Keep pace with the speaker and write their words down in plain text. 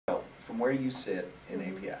from where you sit in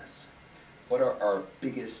APS, what are our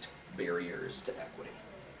biggest barriers to equity?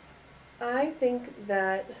 I think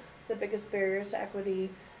that the biggest barriers to equity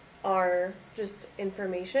are just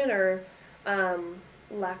information or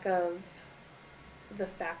lack of the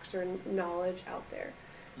facts or knowledge out there.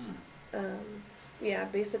 Yeah,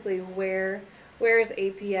 basically where is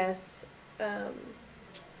APS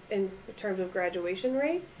in terms of graduation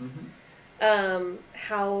rates?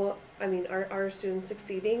 How, I mean, are students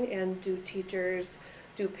succeeding, and do teachers,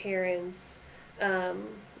 do parents,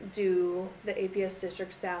 do the APS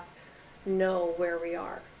district staff know where we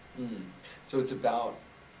are? So it's about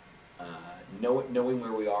knowing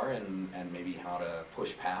where we are and maybe how to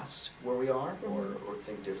push past where we are, or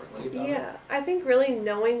think differently about it? Yeah, I think really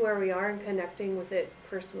knowing where we are and connecting with it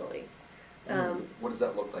personally. What does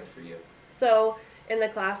that look like for you? So in the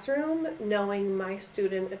classroom, knowing my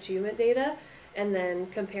student achievement data and then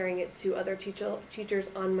comparing it to other teachers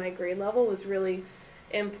on my grade level was really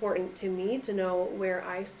important to me, to know where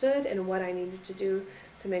I stood and what I needed to do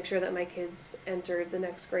to make sure that my kids entered the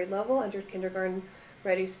next grade level, entered kindergarten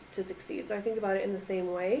ready to succeed. So I think about it in the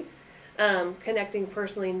same way, connecting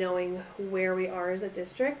personally, knowing where we are as a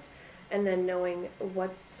district, and then knowing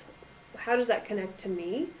how does that connect to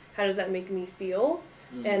me? How does that make me feel?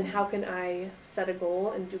 And how can I set a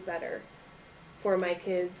goal and do better for my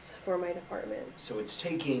kids, for my department? So it's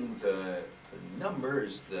taking the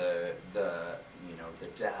numbers, the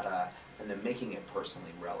data, and then making it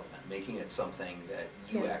personally relevant, making it something that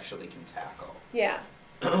you actually can tackle. Yeah.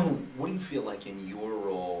 What do you feel like in your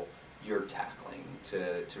role you're tackling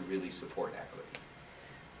to really support equity?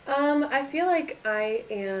 I feel like I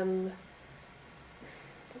am,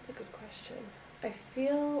 that's a good question. I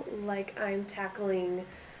feel like I'm tackling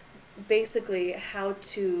basically how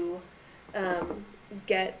to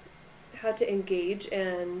engage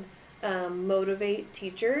and motivate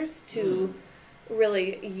teachers to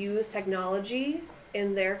really use technology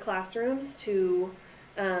in their classrooms to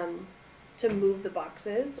move the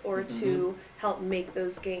boxes or to help make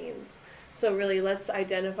those gains. So really, let's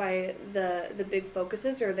identify the big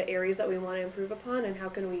focuses or the areas that we want to improve upon, and how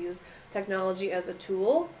can we use technology as a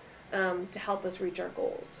tool to help us reach our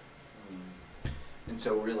goals. And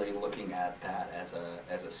so really looking at that as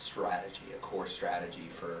a strategy, a core strategy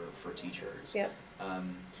for teachers. Yep.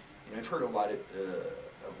 I've heard a lot of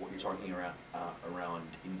what you're talking around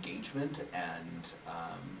engagement and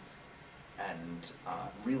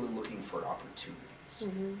really looking for opportunities.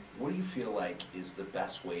 What do you feel like is the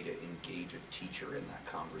best way to engage a teacher in that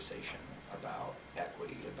conversation about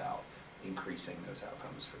equity, about increasing those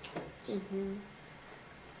outcomes for kids?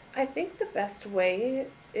 I think the best way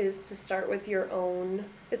is to start with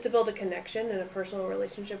is to build a connection and a personal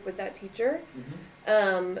relationship with that teacher,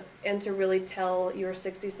 and to really tell your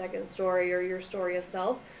 60-second story or your story of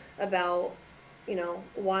self about,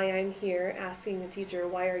 why I'm here, asking a teacher,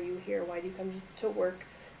 why are you here? Why do you come to work,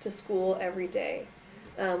 to school every day?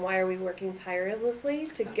 Why are we working tirelessly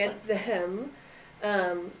to get them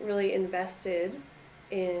really invested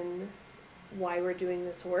in why we're doing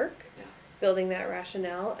this work? Building that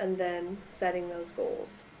rationale, and then setting those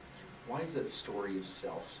goals. Why is that story of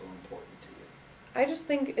self so important to you? I just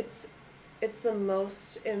think it's the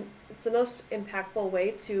most impactful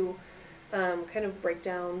way to kind of break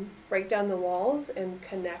down the walls and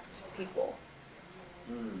connect people.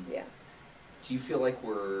 Yeah. Do you feel like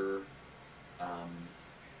we're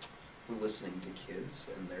listening to kids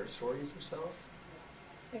and their stories of self?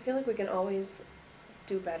 I feel like we can always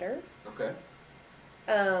do better. Okay.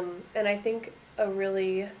 And I think a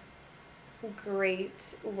really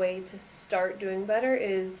great way to start doing better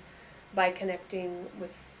is by connecting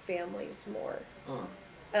with families more.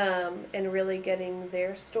 And really getting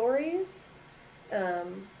their stories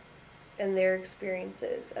and their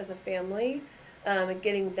experiences as a family, and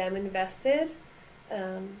getting them invested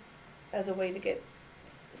as a way to get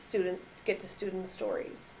to student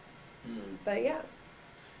stories. But yeah.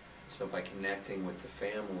 So by connecting with the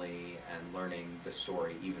family and learning the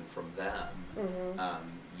story even from them,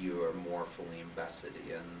 you are more fully invested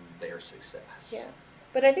in their success. Yeah,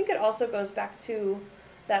 but I think it also goes back to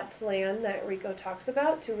that plan that Rico talks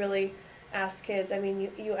about, to really ask kids. I mean,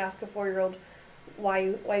 you ask a 4-year-old, why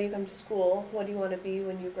do you come to school? What do you want to be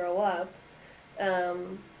when you grow up?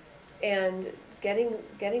 And getting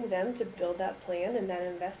them to build that plan and that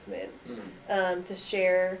investment, to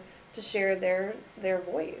share their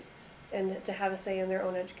voice and to have a say in their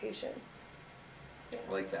own education. Yeah.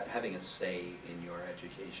 I like that, having a say in your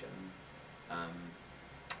education.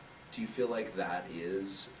 Do you feel like that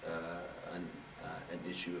is an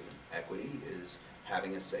issue of equity, is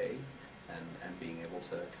having a say and being able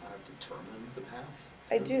to kind of determine the path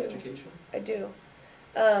I from do. education? I do.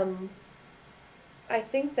 I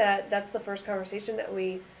think that that's the first conversation that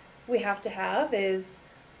we have to have, is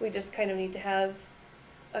we just kind of need to have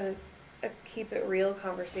a keep it real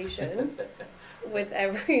conversation with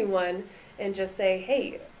everyone and just say,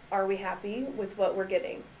 hey, are we happy with what we're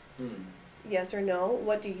getting? Yes or no?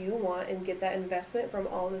 What do you want? And get that investment from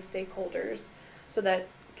all the stakeholders so that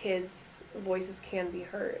kids' voices can be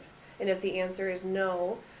heard. And if the answer is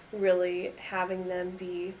no, really having them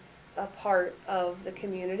be a part of the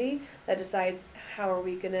community that decides how are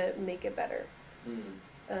we going to make it better.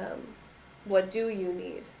 What do you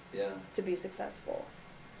need to be successful?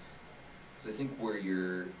 Because I think where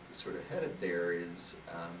you're sort of headed there is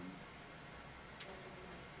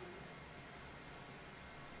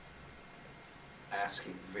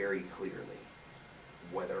asking very clearly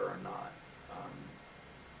whether or not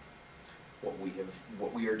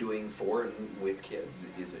what we are doing for and with kids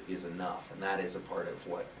is enough, and that is a part of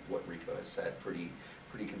what Rico has said pretty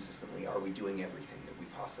consistently. Are we doing everything that we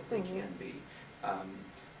possibly can be?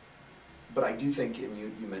 But I do think, and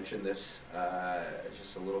you mentioned this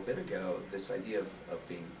just a little bit ago, this idea of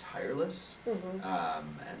being tireless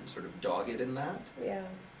and sort of dogged in that. Yeah.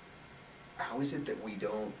 How is it that we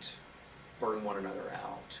don't burn one another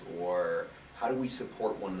out, or how do we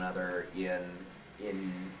support one another in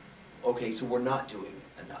okay, so we're not doing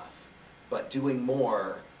enough, but doing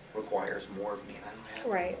more requires more of me, and I don't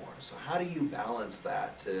have any more. So how do you balance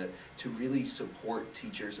that to really support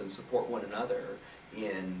teachers and support one another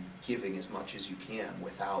in giving as much as you can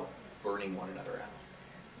without burning one another out?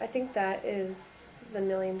 I think that is the $1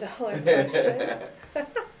 million question.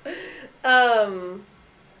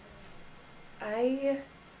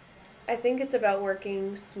 I think it's about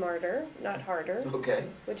working smarter, not harder. Okay.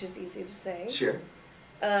 Which is easy to say. Sure.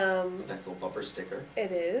 It's a nice little bumper sticker.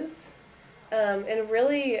 It is. And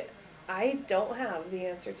really, I don't have the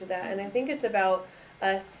answer to that. And I think it's about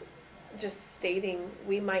us just stating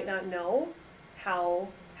we might not know how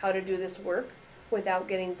to do this work without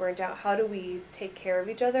getting burnt out. How do we take care of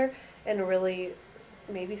each other, and really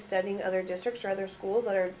maybe studying other districts or other schools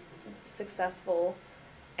that are successful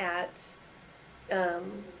at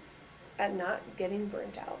not getting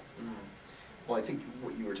burnt out. Well, I think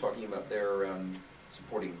what you were talking about there around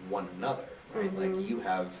supporting one another, right? Like you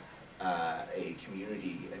have a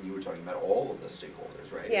community, and you were talking about all of the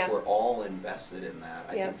stakeholders, right? Yeah. If we're all invested in that,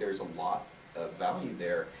 I think there's a lot of value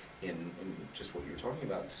there in just what you're talking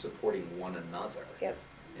about, supporting one another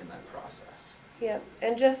in that process. Yep,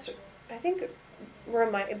 and just, I think,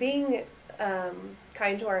 being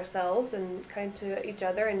kind to ourselves and kind to each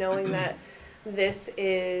other, and knowing that this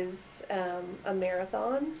is a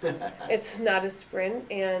marathon. It's not a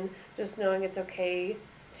sprint, and just knowing it's okay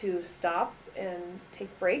to stop and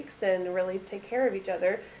take breaks and really take care of each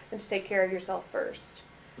other, and to take care of yourself first,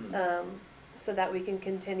 so that we can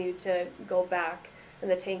continue to go back and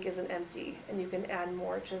the tank isn't empty, and you can add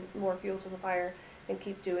more fuel to the fire and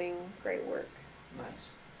keep doing great work. Nice.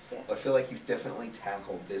 Yeah. Well, I feel like you've definitely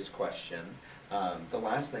tackled this question. The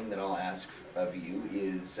last thing that I'll ask of you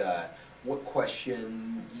is what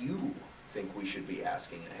question you think we should be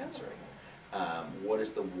asking and answering. What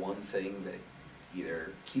is the one thing that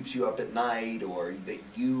either keeps you up at night, or that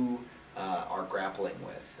you are grappling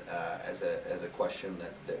with as a question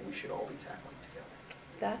that we should all be tackling together?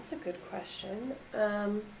 That's a good question.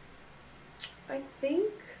 I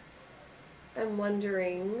think I'm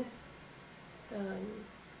wondering,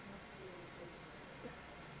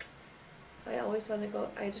 I always want to go,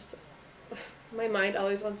 my mind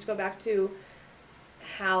always wants to go back to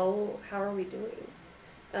how are we doing?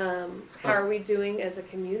 How are we doing as a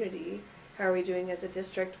community? How are we doing as a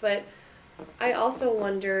district? But I also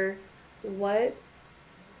wonder what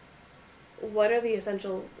are the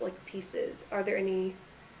essential pieces? Are there any?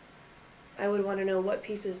 I would want to know, what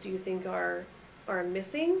pieces do you think are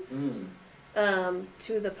missing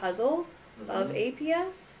to the puzzle of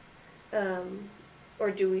APS, or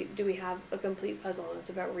do we have a complete puzzle and it's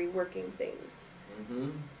about reworking things?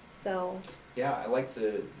 So yeah, I like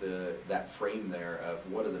that frame there of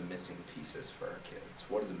what are the missing pieces for our kids?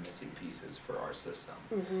 What are the missing pieces for our system?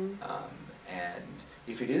 And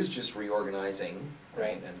if it is just reorganizing,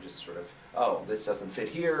 right, and just sort of, oh, this doesn't fit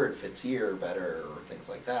here, it fits here better, or things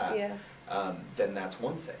like that, then that's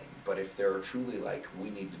one thing. But if there are truly we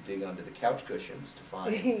need to dig under the couch cushions to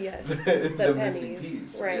find the missing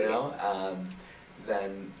piece, right. you know,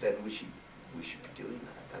 then we should be doing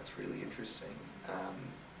that. That's really interesting.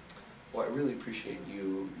 Well, I really appreciate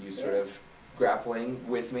you sort of grappling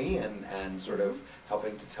with me and sort of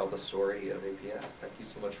helping to tell the story of APS. Thank you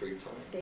so much for your time.